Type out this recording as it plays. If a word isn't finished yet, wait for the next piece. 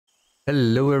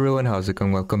Hello everyone, how's it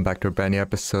going? Welcome back to a brand new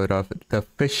episode of the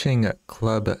Fishing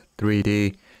Club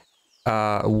 3D.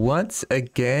 Once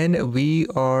again, we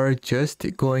are just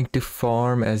going to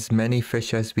farm as many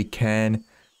fish as we can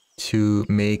to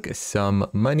make some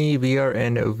money. We are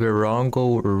in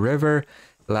Virongo River.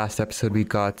 Last episode we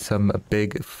got some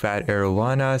big fat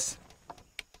arowanas.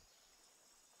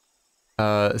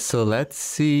 So let's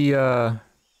see what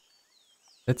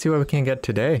we can get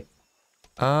today.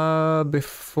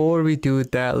 Before we do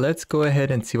that, let's go ahead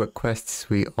and see what quests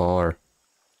we are.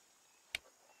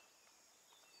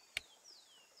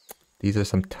 These are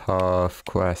some tough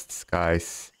quests,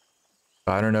 guys.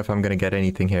 I don't know if I'm gonna get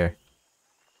anything here.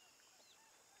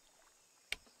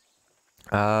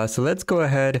 So let's go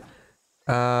ahead.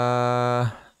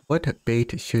 What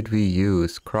bait should we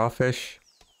use? Crawfish?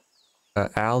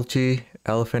 Algae,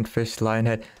 elephant fish,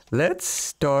 lionhead. Let's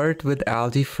start with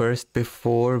algae first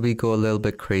before we go a little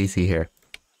bit crazy here.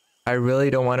 I really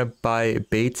don't want to buy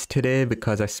baits today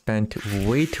because I spent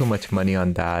way too much money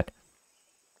on that.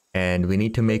 And we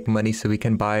need to make money so we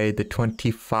can buy the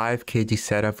 25 kg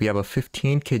setup. We have a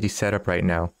 15 kg setup right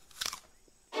now.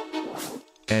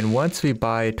 And once we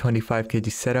buy a 25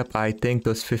 kg setup, I think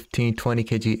those 15, 20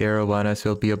 kg arowanas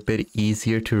will be a bit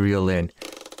easier to reel in.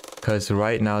 Because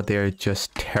right now they're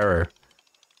just terror.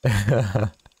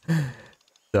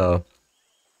 So.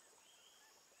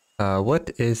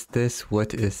 What is this?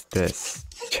 What is this?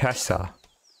 Chesa.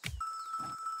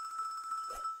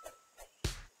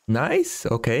 Nice.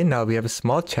 Okay, now we have a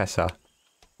small chesa.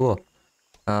 Cool.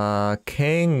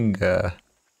 King.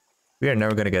 We are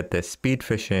never gonna get this. Speed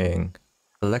fishing.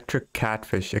 Electric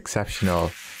catfish.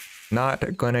 Exceptional.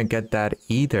 Not gonna get that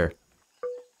either.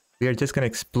 We are just gonna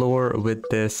explore with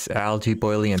this algae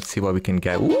boilie and see what we can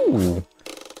get. Ooh!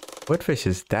 What fish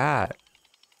is that?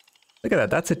 Look at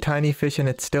that. That's a tiny fish and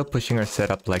it's still pushing our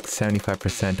setup like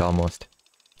 75% almost.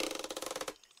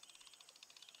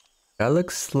 That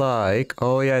looks like...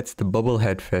 Oh yeah, it's the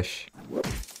bubblehead fish.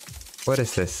 What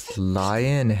is this?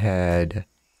 Lionhead.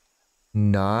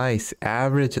 Nice.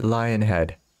 Average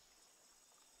lionhead.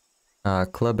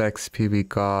 Club XP we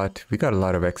got a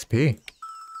lot of XP.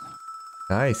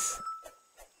 Nice.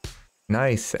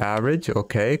 Nice. Average.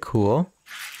 Okay, cool.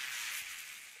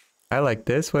 I like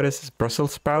this. What is this?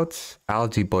 Brussels sprouts?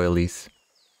 Algae boilies.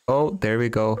 Oh, there we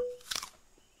go.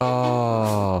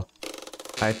 Oh.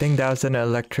 I think that was an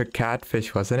electric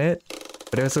catfish, wasn't it?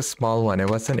 But it was a small one. It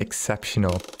wasn't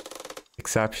exceptional.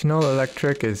 Exceptional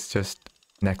electric is just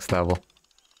next level.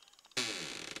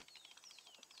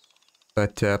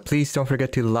 But please don't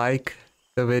forget to like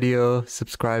the video,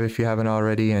 subscribe if you haven't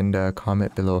already, and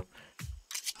comment below.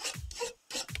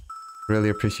 Really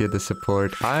appreciate the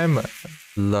support. I'm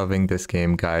loving this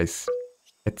game, guys.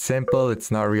 It's simple,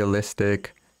 it's not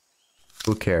realistic.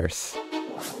 Who cares?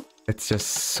 It's just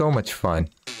so much fun.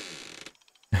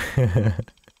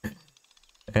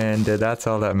 And that's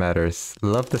all that matters.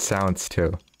 Love the sounds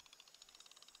too.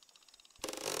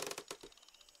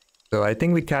 So I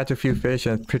think we catch a few fish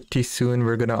and pretty soon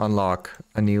we're gonna unlock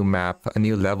a new map, a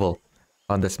new level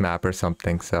on this map or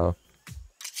something, so.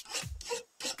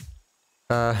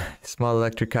 Small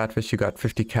electric catfish, you got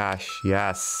 50 cash,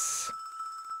 yes.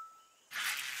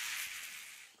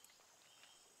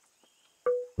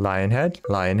 Lionhead,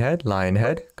 lionhead,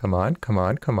 lionhead, come on, come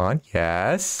on, come on,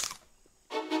 yes.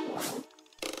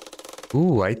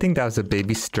 Ooh, I think that was a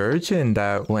baby sturgeon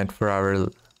that went for our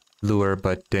lure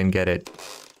but didn't get it.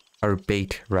 Or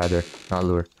bait, rather, not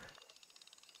lure.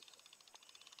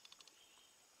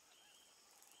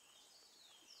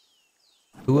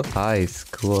 Blue eyes,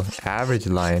 cool. Average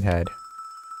lionhead.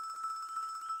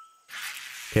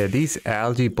 Okay, these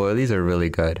algae boilies are really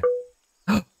good.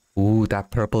 Ooh, that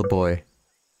purple boy.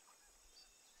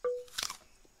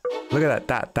 Look at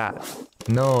that.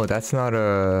 No, that's not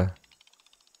a...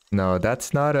 No,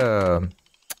 that's not a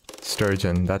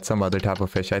sturgeon. That's some other type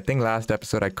of fish. I think last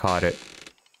episode I caught it.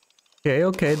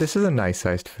 Okay, this is a nice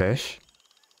sized fish.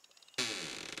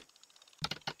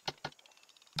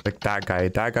 Like that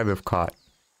guy we've caught.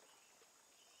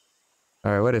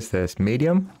 Alright, what is this?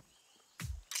 Medium?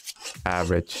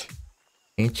 Average.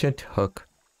 Ancient hook.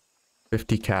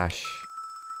 50 cash.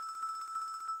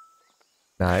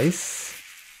 Nice.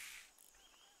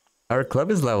 Our club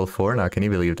is level 4 now, can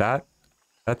you believe that?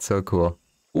 That's so cool.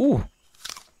 Ooh!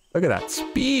 Look at that.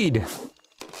 Speed!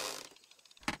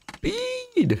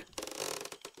 Speed!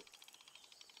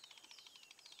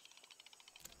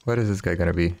 What is this guy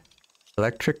gonna be?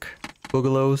 Electric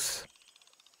boogaloo?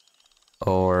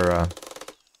 Or,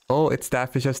 oh, it's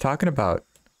that fish I was talking about.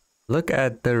 Look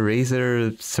at the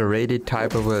razor serrated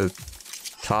type of a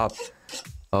top.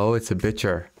 Oh, it's a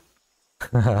bitcher.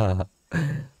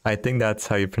 I think that's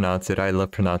how you pronounce it. I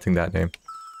love pronouncing that name.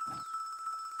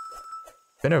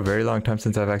 It's been a very long time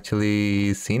since I've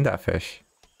actually seen that fish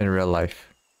in real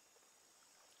life.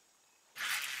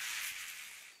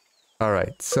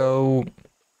 Alright, so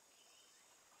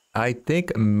I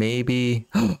think maybe...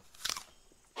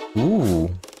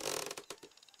 Ooh.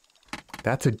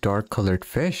 That's a dark colored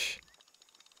fish.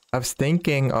 I was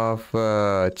thinking of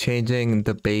changing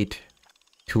the bait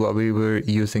to what we were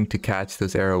using to catch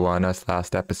those arowanas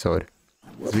last episode.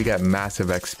 So we got massive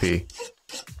XP.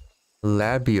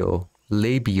 Labio.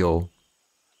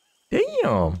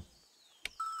 Damn.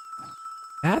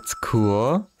 That's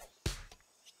cool.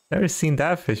 Never seen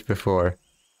that fish before.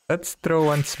 Let's throw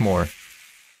once more.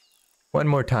 One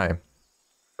more time.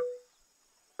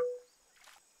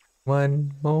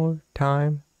 One more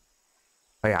time.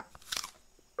 Oh yeah.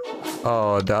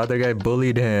 Oh, the other guy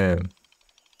bullied him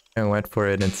and went for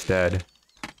it instead.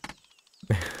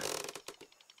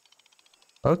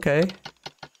 Okay.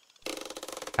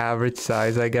 Average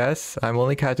size, I guess. I'm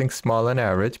only catching small and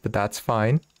average, but that's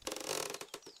fine.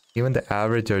 Even the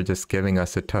average are just giving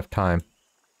us a tough time.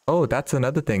 Oh, that's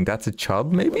another thing. That's a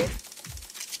chub, maybe?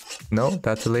 No,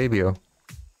 that's a labio.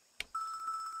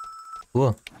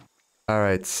 Cool.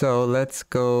 Alright, so let's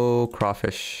go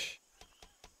crawfish.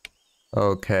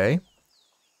 Okay.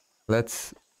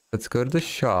 Let's go to the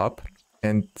shop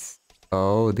and...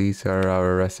 Oh, these are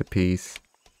our recipes.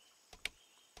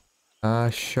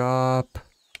 Shop...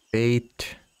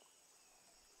 Bait.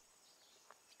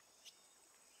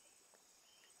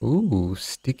 Ooh,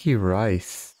 sticky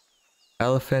rice.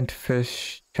 Elephant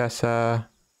fish, chesa,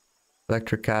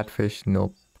 electric catfish,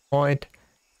 no point.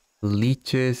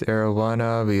 Leeches,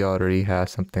 arowana, we already have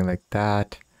something like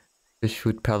that. Fish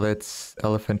food pellets,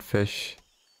 elephant fish.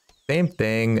 Same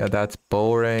thing, that's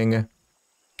boring.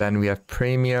 Then we have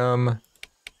premium.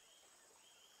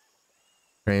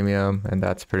 And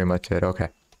that's pretty much it. Okay.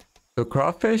 So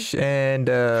crawfish and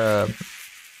the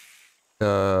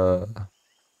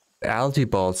algae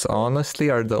balls honestly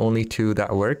are the only two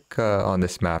that work on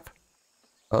this map.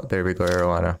 Oh, there we go,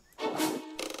 arowana.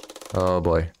 Oh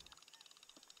boy.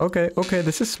 Okay,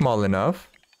 this is small enough.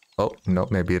 Oh, no,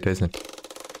 maybe it isn't.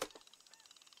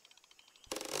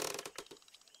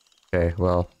 Okay,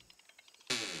 well,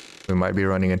 we might be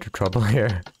running into trouble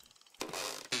here.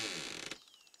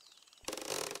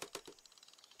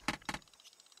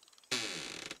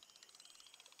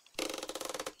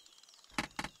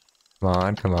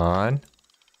 Come on.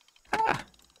 Ah.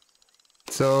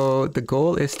 So the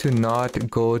goal is to not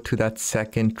go to that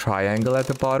second triangle at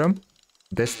the bottom.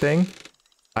 This thing.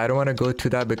 I don't want to go to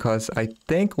that because I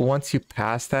think once you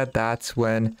pass that, that's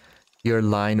when your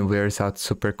line wears out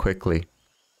super quickly.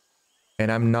 And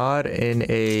I'm not in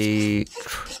a...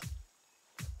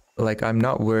 Like, I'm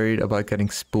not worried about getting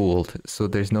spooled, so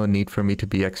there's no need for me to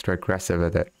be extra aggressive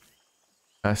with it.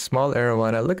 A small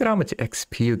arowana, look at how much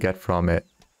XP you get from it.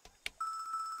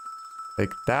 Like,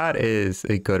 that is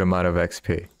a good amount of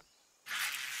XP.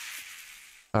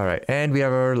 Alright, and we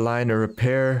have our line of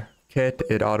repair kit.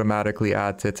 It automatically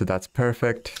adds it, so that's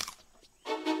perfect.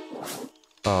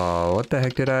 Oh, what the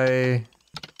heck did I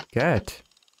get?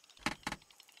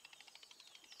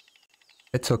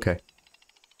 It's okay.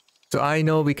 So I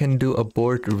know we can do a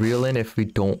board reel in if we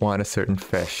don't want a certain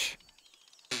fish.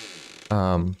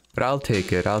 But I'll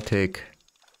take it.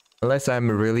 Unless I'm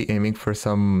really aiming for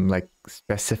some like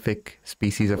specific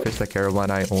species of fish like arowana,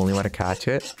 I only want to catch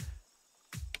it.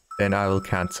 Then I will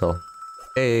cancel.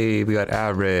 Hey, we got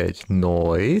average.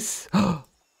 Noise. Look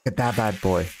at that bad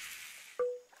boy.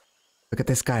 Look at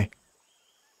this guy.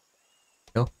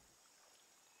 No.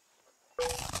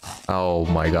 Oh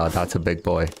my god, that's a big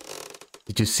boy.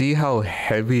 Did you see how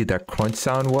heavy that crunch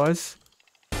sound was?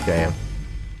 Damn.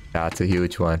 That's a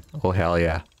huge one. Oh hell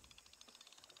yeah.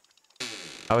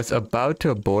 I was about to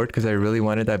abort because I really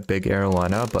wanted that big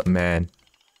arowana, but man.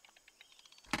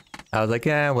 I was like,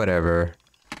 yeah, whatever.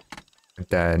 And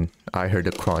then I heard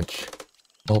the crunch.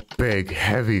 Oh, big,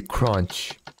 heavy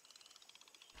crunch.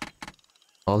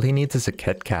 All he needs is a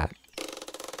Kit Kat.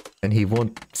 And he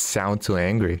won't sound so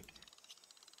angry.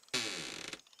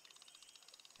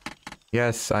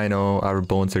 Yes, I know, our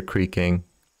bones are creaking.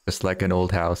 Just like an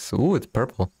old house. Ooh, it's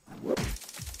purple.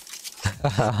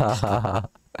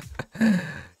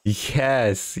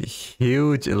 Yes,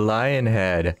 huge lion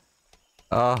head.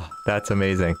 Oh, that's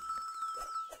amazing.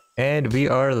 And we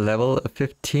are level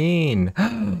 15.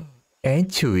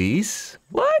 Anchovies?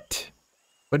 What?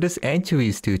 What does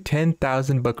anchovies do?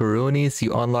 10,000 buckaroonies.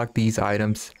 You unlock these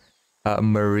items.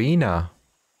 Marina.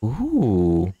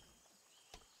 Ooh.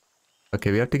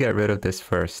 Okay, we have to get rid of this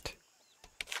first.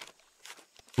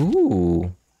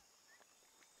 Ooh.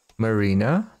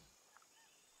 Marina?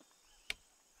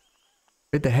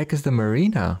 Where the heck is the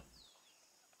marina?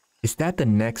 Is that the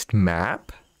next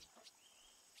map?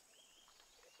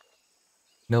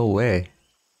 No way.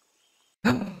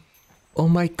 Oh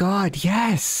my god,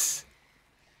 yes!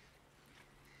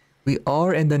 We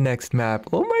are in the next map.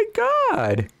 Oh my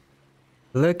god!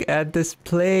 Look at this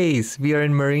place. We are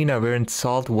in marina. We're in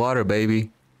salt water, baby.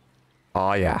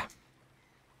 Oh yeah.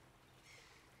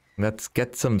 Let's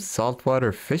get some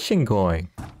saltwater fishing going.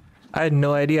 I had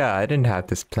no idea. I didn't have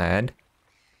this planned.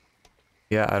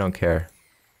 Yeah, I don't care.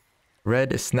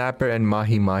 Red snapper and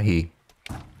mahi mahi.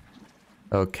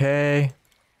 Okay.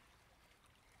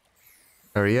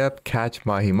 Hurry up. Catch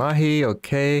mahi mahi.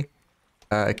 Okay.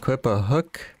 Equip a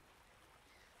hook.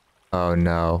 Oh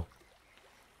no.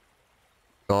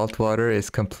 Saltwater is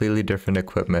completely different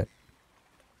equipment.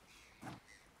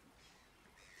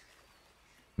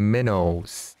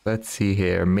 Minnows. Let's see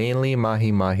here. Mainly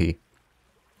mahi mahi.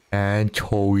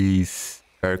 Anchovies.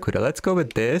 Barracuda. Let's go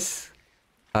with this.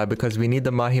 Because we need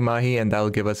the mahi mahi and that will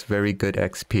give us very good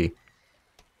XP.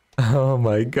 Oh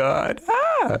my god.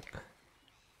 Ah!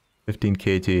 15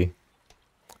 kg.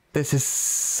 This is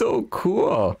so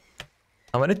cool.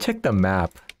 I'm gonna check the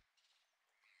map.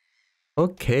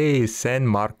 Okay, San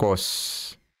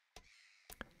Marcos.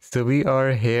 So we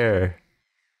are here.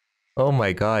 Oh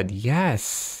my god,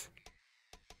 yes!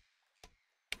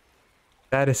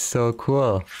 That is so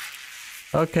cool.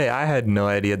 Okay, I had no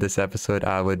idea this episode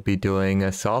I would be doing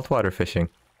saltwater fishing.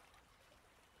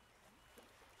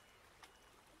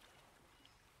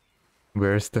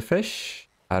 Where's the fish?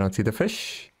 I don't see the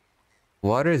fish.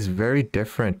 Water is very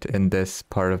different in this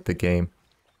part of the game.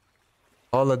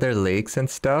 All other lakes and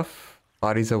stuff,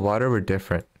 bodies of water were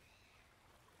different.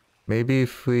 Maybe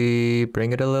if we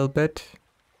bring it a little bit,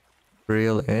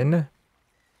 reel in.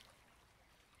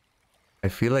 I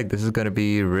feel like this is gonna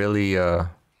be really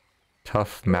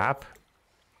tough map.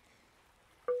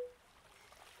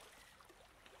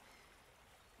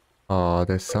 Oh,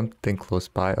 there's something close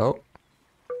by. Oh.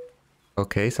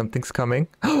 Okay, something's coming.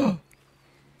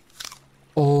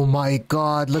 Oh my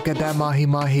god, look at that mahi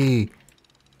mahi.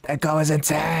 That guy was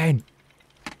insane.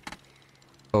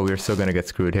 Oh, we're still gonna get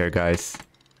screwed here, guys.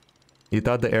 You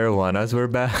thought the arowanas were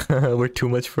bad? Were too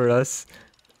much for us?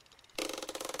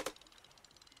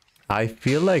 I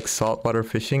feel like saltwater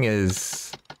fishing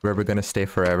is where we're gonna stay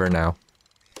forever now.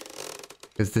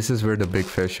 Because this is where the big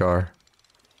fish are.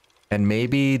 And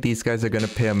maybe these guys are gonna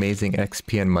pay amazing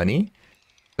XP and money.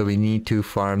 So we need to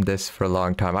farm this for a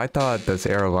long time. I thought those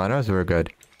arowanas were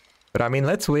good. But I mean,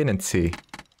 let's wait and see.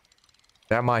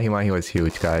 That mahi mahi was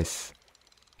huge, guys.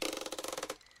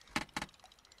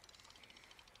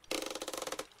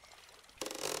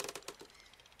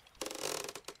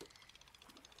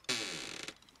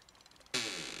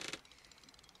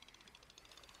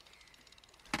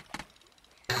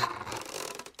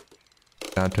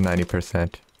 Down to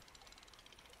 90%.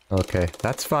 Okay,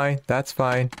 that's fine. That's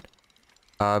fine.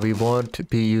 We won't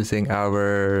be using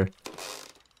our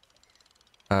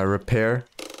repair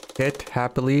kit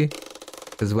happily,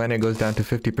 because when it goes down to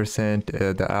 50%,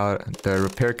 the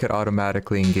repair kit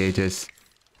automatically engages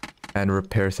and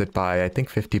repairs it by, I think,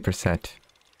 50%.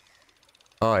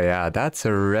 Oh yeah, that's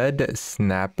a red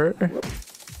snapper.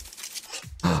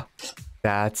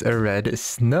 That's a red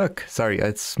snook. Sorry,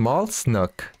 a small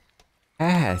snook.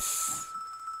 Yes.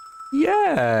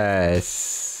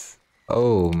 Yes.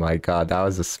 Oh my god, that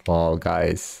was a small,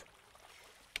 guys.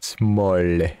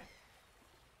 Small.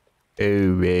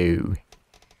 Oh, wow.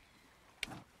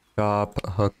 Top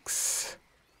hooks.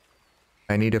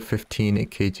 I need a 15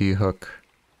 kg hook.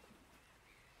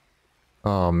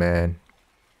 Oh man.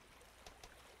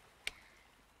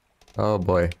 Oh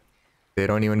boy. They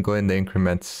don't even go in the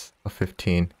increments of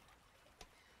 15.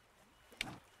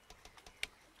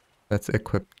 Let's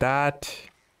equip that.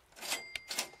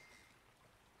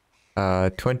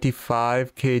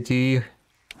 25 kg.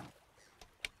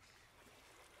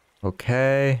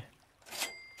 Okay.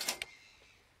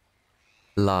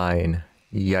 Line.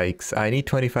 Yikes. I need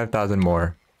 25,000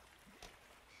 more.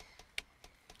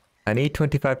 I need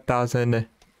 25,000.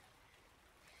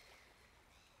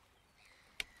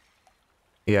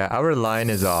 Yeah, our line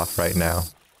is off right now.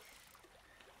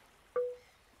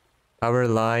 Our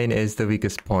line is the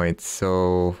weakest point,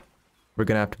 so we're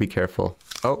gonna have to be careful.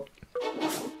 Oh.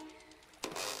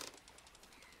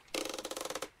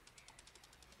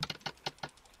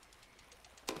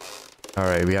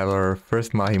 Alright, we have our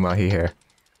first mahi mahi here.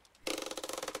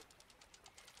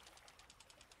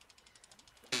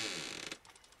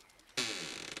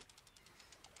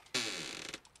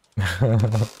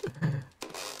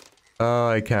 Oh,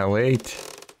 I can't wait.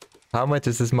 How much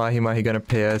is this Mahi Mahi gonna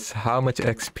pay us? How much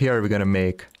XP are we gonna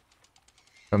make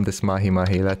from this Mahi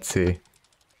Mahi? Let's see.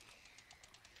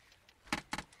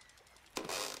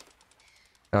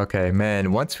 Okay,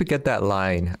 man, once we get that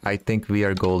line, I think we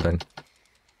are golden.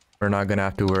 We're not gonna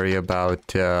have to worry about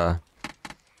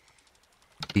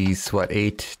these, what,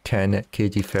 8, 10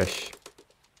 kg fish.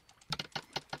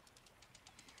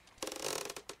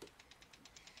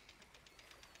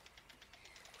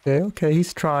 Okay, okay,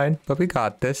 he's trying, but we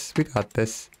got this. We got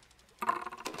this.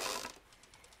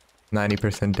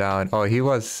 90% down. Oh, he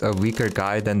was a weaker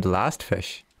guy than the last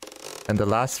fish. And the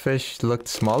last fish looked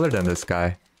smaller than this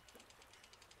guy.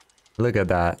 Look at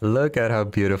that. Look at how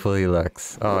beautiful he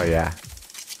looks. Oh, yeah.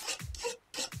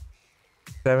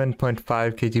 7.5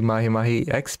 kg Mahi Mahi.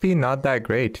 XP not that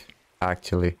great,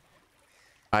 actually.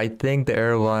 I think the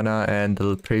arowana and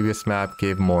the previous map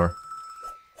gave more.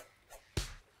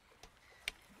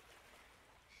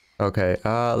 Okay,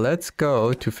 let's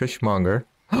go to Fishmonger.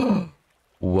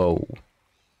 Whoa.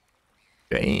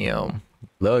 Damn.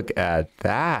 Look at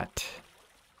that.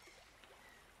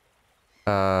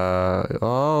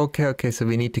 Oh, okay, so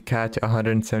we need to catch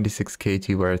 176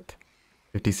 kg worth,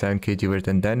 57 kg worth,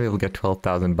 and then we will get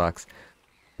 12,000 bucks.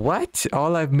 What?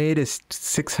 All I've made is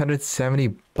 670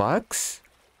 bucks?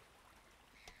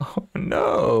 Oh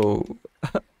no.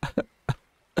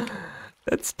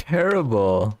 That's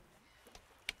terrible.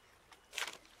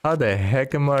 How the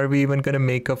heck are we even gonna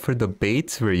make up for the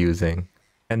baits we're using?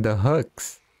 And the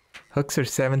hooks. Hooks are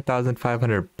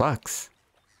 7,500 bucks.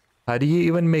 How do you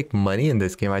even make money in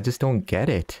this game? I just don't get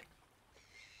it.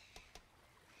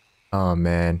 Oh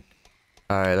man.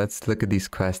 Alright, let's look at these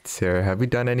quests here. Have we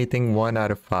done anything? 1 out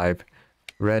of 5.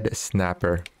 Red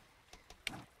snapper.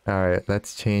 Alright,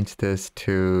 let's change this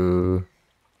to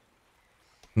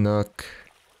Nook.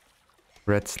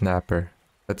 Red snapper.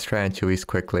 Let's try anchovies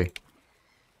quickly.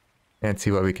 And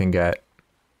see what we can get.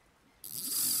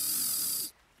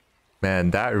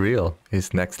 Man, that reel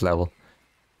is next level.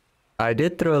 I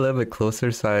did throw a little bit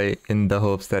closer in the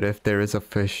hopes that if there is a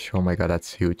fish, oh my god,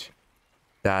 that's huge,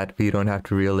 that we don't have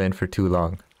to reel in for too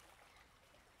long.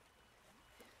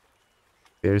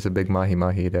 There's a big Mahi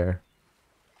Mahi there.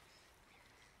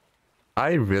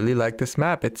 I really like this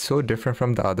map. It's so different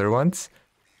from the other ones.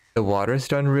 The water's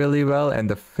done really well, and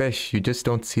the fish, you just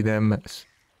don't see them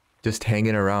just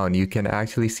hanging around. You can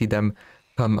actually see them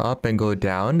come up and go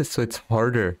down, so it's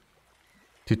harder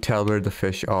to tell where the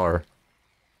fish are.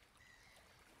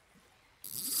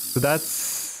 So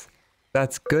that's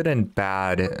good and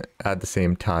bad at the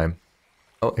same time.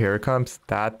 Oh, here it comes.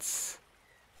 That's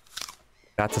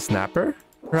a snapper,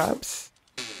 perhaps?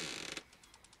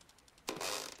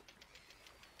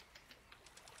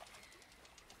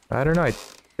 I don't know. I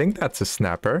think that's a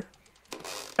snapper.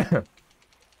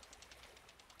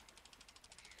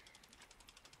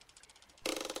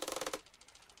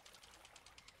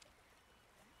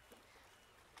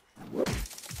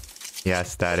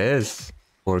 Yes, that is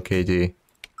 4 kg.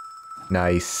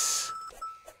 Nice.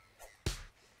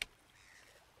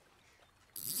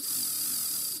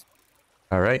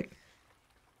 All right.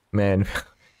 Man,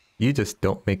 you just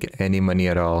don't make any money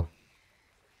at all.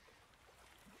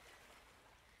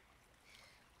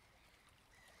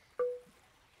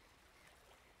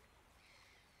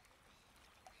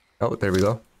 Oh, there we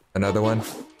go. Another one.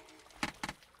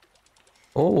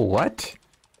 Oh, what?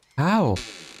 How?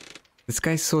 This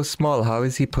guy's so small. How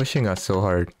is he pushing us so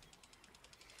hard?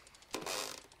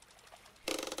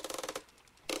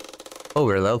 Oh,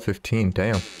 we're level 15.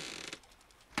 Damn.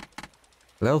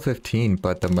 Level 15,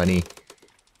 but the money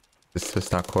just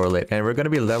does not correlate. And we're going to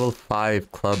be level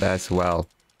 5 club as well.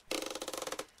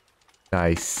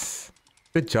 Nice.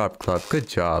 Good job, club. Good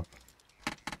job.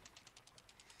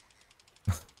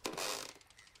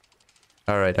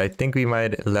 Alright, I think we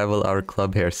might level our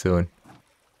club here soon.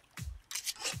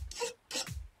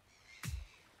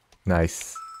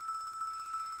 Nice.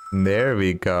 There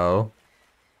we go.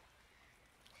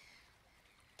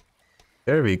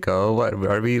 There we go. What,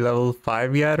 are we level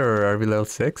 5 yet, or are we level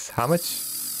 6? How much?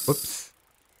 Whoops.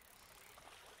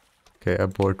 Okay,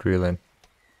 abort reeling.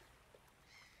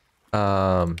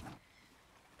 What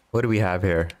do we have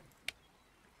here?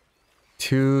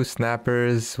 2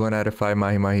 snappers, 1 out of 5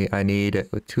 Mahi Mahi. I need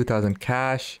 2,000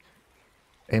 cash.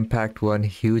 Impact 1,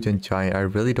 huge and giant. I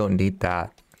really don't need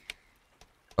that.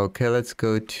 Okay, let's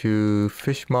go to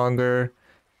Fishmonger.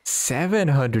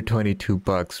 722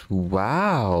 bucks.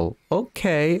 Wow.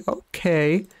 Okay,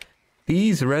 okay.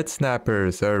 These red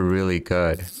snappers are really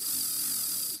good.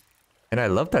 And I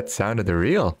love that sound of the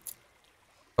reel.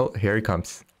 Oh, here he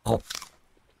comes. Oh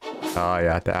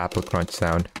yeah, the apple crunch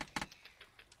sound.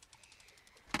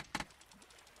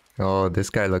 Oh, this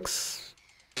guy looks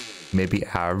maybe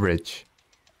average.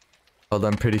 Although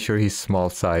I'm pretty sure he's small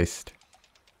sized.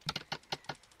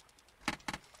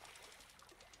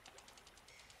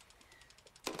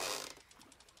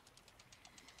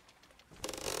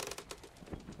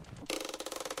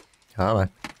 Come on.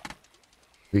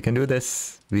 We can do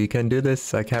this. We can do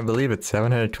this. I can't believe it.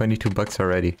 722 bucks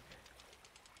already.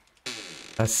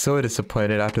 I was so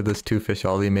disappointed after those two fish.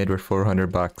 All we made were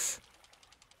 400 bucks.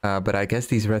 But I guess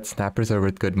these red snappers are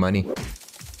worth good money.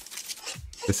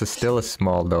 This is still a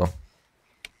small though.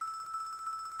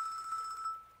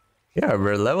 Yeah,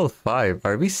 we're level 5.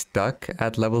 Are we stuck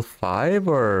at level 5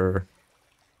 or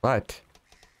what?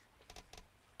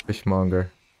 Fishmonger.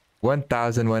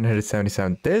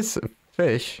 1,177. This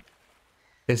fish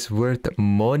is worth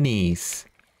monies.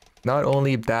 Not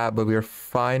only that, but we're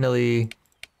finally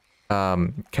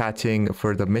catching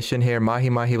for the mission here. Mahi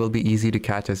Mahi will be easy to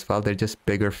catch as well. They're just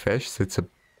bigger fish, so it's a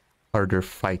harder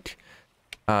fight.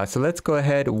 So let's go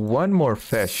ahead. One more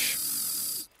fish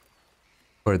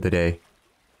for the day.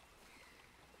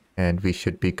 And we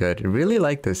should be good. Really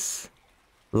like this.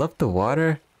 Love the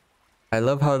water. I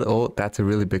love how the... Oh, that's a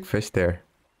really big fish there.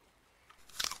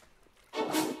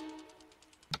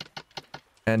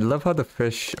 And love how the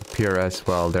fish appear as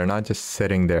well. They're not just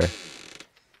sitting there.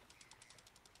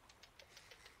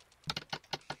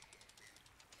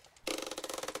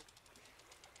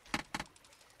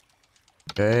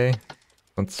 Okay.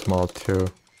 One small too.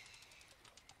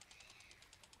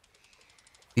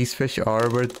 These fish are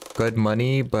worth good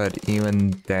money, but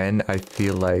even then I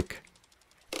feel like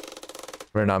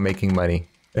we're not making money.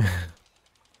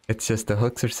 It's just the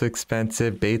hooks are so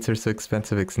expensive, baits are so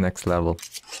expensive, it's next level.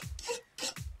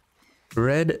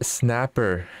 Red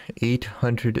snapper,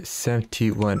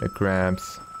 871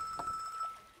 grams.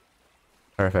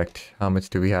 Perfect. How much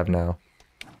do we have now?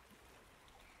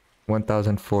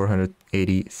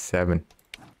 1,487.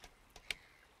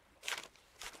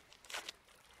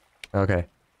 Okay.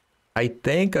 I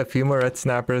think a few more red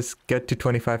snappers, get to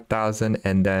 25,000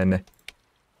 and then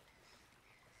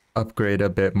upgrade a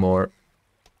bit more.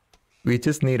 We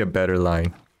just need a better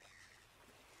line.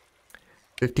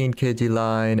 15 kg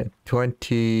line,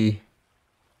 25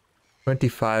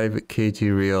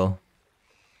 kg reel,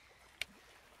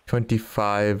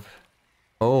 25,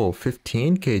 oh,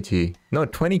 15 kg, no,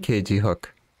 20 kg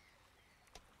hook.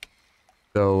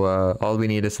 So all we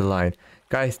need is a line.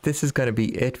 Guys, this is going to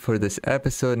be it for this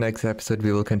episode. Next episode,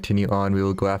 we will continue on. We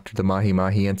will go after the Mahi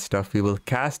Mahi and stuff. We will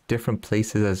cast different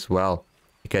places as well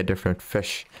to get different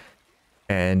fish.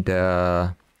 And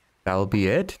that will be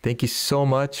it. Thank you so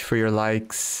much for your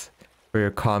likes, for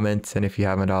your comments. And if you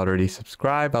haven't already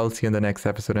subscribed, I will see you in the next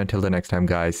episode. Until the next time,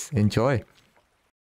 guys, enjoy.